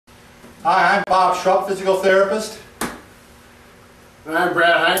Hi, I'm Bob Schrupp, physical therapist. And I'm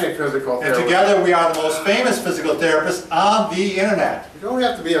Brad Heineck, physical therapist. And together we are the most famous physical therapists on the internet. You don't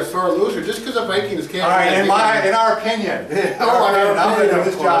have to be a sore loser just because the Vikings can't. All right, in our opinion. I'm going to do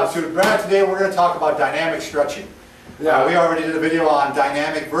this job too. Brad, today we're going to talk about dynamic stretching. Yeah. We already did a video on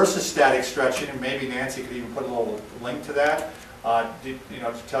dynamic versus static stretching, and maybe Nancy could even put a little link to that. To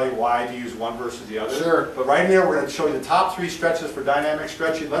tell you why to use one versus the other. Sure. But right here, we're going to show you the top 3 stretches for dynamic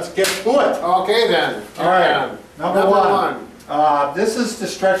stretching. Let's get to it. Okay then. All right. Number one. This is to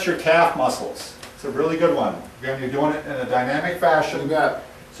stretch your calf muscles. It's a really good one. Again, you're doing it in a dynamic fashion. You bet.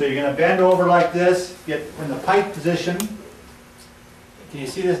 So you're going to bend over like this, get in the pike position. Can you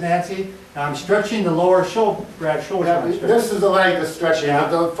see this, Nancy? Now I'm stretching the lower shoulder. Brad, show us. This is the leg that's stretching. Yeah.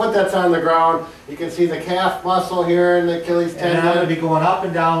 The foot that's on the ground. You can see the calf muscle here and the Achilles tendon. And I'm going to be going up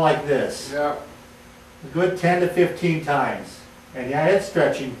and down like this. Yeah. A good 10 to 15 times. And yeah, it's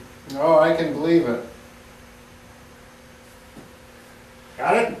stretching. Oh, I can believe it.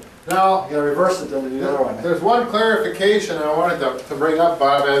 Got it? Now, you got to reverse it to the other one. There's one clarification I wanted to bring up,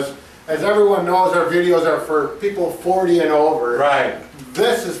 Bob. As everyone knows, our videos are for people 40 and over. Right.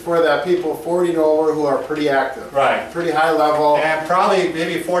 This is for the people 40 and over who are pretty active. Right. Pretty high level. And probably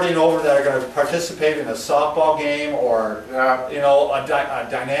maybe 40 and over that are going to participate in a softball game or a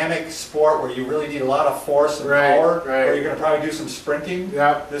dynamic sport where you really need a lot of force and power. Right. Where you're going to probably do some sprinting.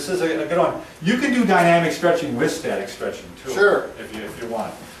 Yeah. This is a good one. You can do dynamic stretching with static stretching too. Sure. If you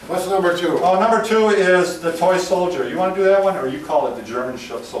want. What's number 2? Oh, number 2 is the toy soldier. You want to do that one, or you call it the German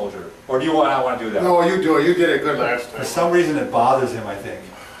soldier? Or do you not want to do that? No, you do it. You did it good last time. For some reason it bothers him, I think.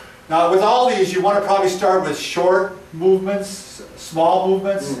 Now with all these, you want to probably start with short movements, small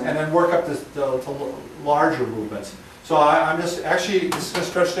movements, and then work up to larger movements. So I'm just going to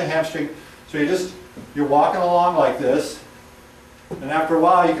stretch the hamstring. So you're walking along like this, and after a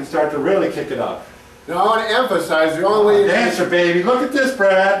while you can start to really kick it up. Now I want to emphasize the only way dancer, baby. Look at this,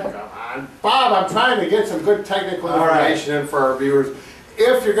 Brad. Come on. Bob, I'm trying to get some good technical information in for our viewers.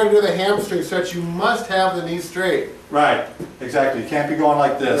 If you're going to do the hamstring stretch, you must have the knees straight. Right, exactly. You can't be going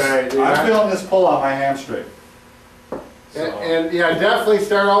like this. Right, I'm feeling this pull on my hamstring. So. And yeah, definitely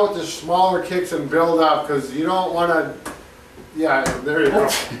start out with the smaller kicks and build up, because you don't want to. Yeah, there you go.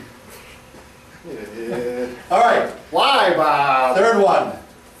 All right. Why, Bob? Third one.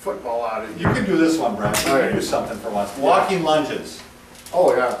 Football out of you. You can do this one, Brad. You can do something for once. Walking lunges.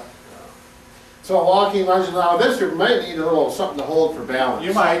 Oh yeah. So walking lunges. Now this you might need a little something to hold for balance.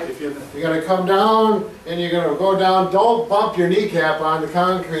 You might if you're going to come down and you're going to go down. Don't bump your kneecap on the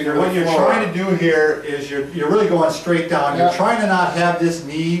concrete or what you're trying to do here is you're really going straight down. You're trying to not have this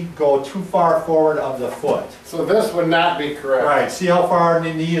knee go too far forward of the foot. So this would not be correct. Right. See how far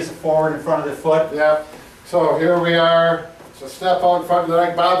the knee is forward in front of the foot? Yeah. So here we are. So step out in front,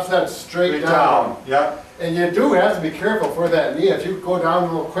 like Bob said, straight down. Yep. And you do have to be careful for that knee. If you go down a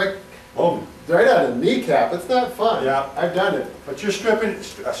little quick, boom, right on the kneecap, it's not fun. Yeah. I've done it. But you're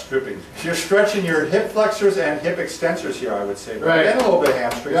you're stretching your hip flexors and hip extensors here, I would say. Right. And a little bit of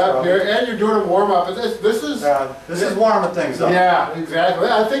hamstrings. Yeah, here, and you're doing a warm up. This is warming things up. Yeah, exactly.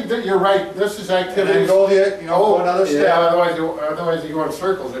 I think that you're right. This is activity. Go another step. Yeah, otherwise you go in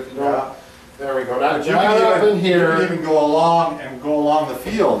circles if you don't. Yeah. There we go. Now you can even go along the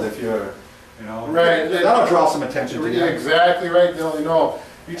field if you're, right. That'll draw some attention to you. Exactly right. They'll know.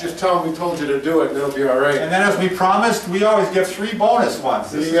 You just tell them we told you to do it, and it'll be all right. And then, as we promised, we always give 3 bonus ones.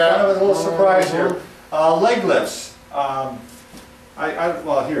 This is kind of a little surprise here. Leg lifts. Well,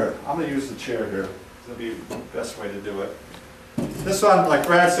 here I'm going to use the chair here. That'll be the best way to do it. This one, like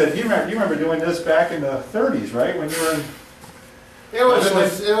Brad said, you remember doing this back in the 30s, right? When you were in. It was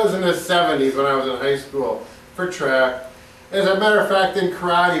in the 70s when I was in high school for track. As a matter of fact, in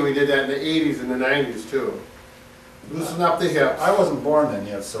karate we did that in the 80s and the 90s too. Loosen up the hips. I wasn't born then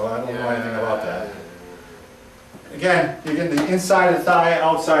yet, so I don't know anything about that. Again, you're getting the inside of the thigh,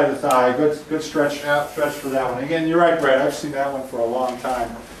 outside of the thigh. Good stretch for that one. Again, you're right, Brad. I've seen that one for a long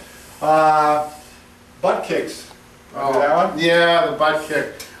time. Butt kicks. Oh, that one? Yeah, the butt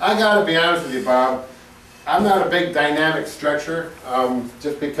kick. I got to be honest with you, Bob. I'm not a big dynamic stretcher,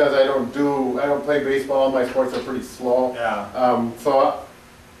 just because I don't play baseball. My sports are pretty slow. Yeah.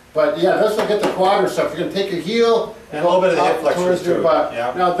 But yeah, this will get the quadriceps. You're going to take your heel and a little bit of the hip flexors too.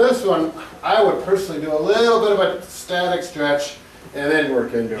 Yeah. Now this one, I would personally do a little bit of a static stretch and then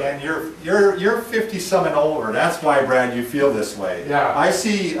work into it. And you're 50-some and over. That's why, Brad, you feel this way. Yeah. I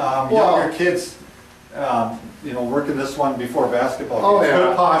see younger kids, working this one before basketball games. Oh yeah.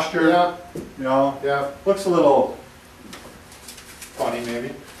 Good posture. Yeah. Yeah. Looks a little funny,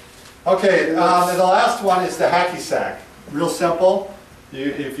 maybe. Okay. And the last one is the hacky sack. Real simple.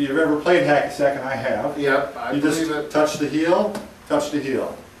 if you've ever played hack-a-sack, and I have, Yep, I you believe just it. touch the heel, touch the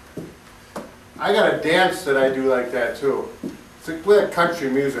heel. I got a dance that I do like that too. It's like country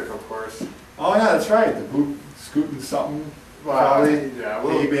music, of course. Oh yeah, that's right, the boot scooting something, Well, probably. yeah,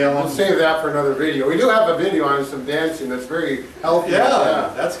 emailing. we'll save that for another video. We do have a video on some dancing that's very healthy.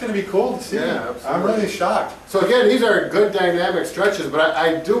 Yeah, that's gonna be cool to see. Yeah, I'm absolutely. really shocked. So again, these are good dynamic stretches, but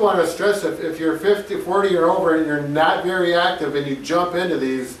I do want to stress if you're 50, 40 or over and you're not very active and you jump into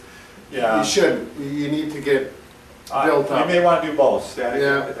these, Yeah. you shouldn't. You need to get built You up. may want to do both, static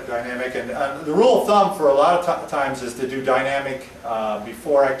Yeah. and dynamic. And the rule of thumb for a lot of times is to do dynamic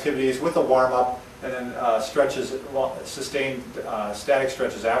before activities with a warm-up, and then stretches, sustained static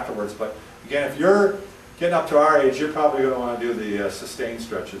stretches afterwards. But again, if you're getting up to our age, you're probably going to want to do the sustained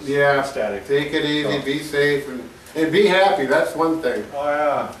stretches. Yeah, Static. take it easy, So- be safe, and be happy. That's one thing. Oh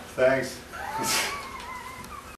yeah, thanks.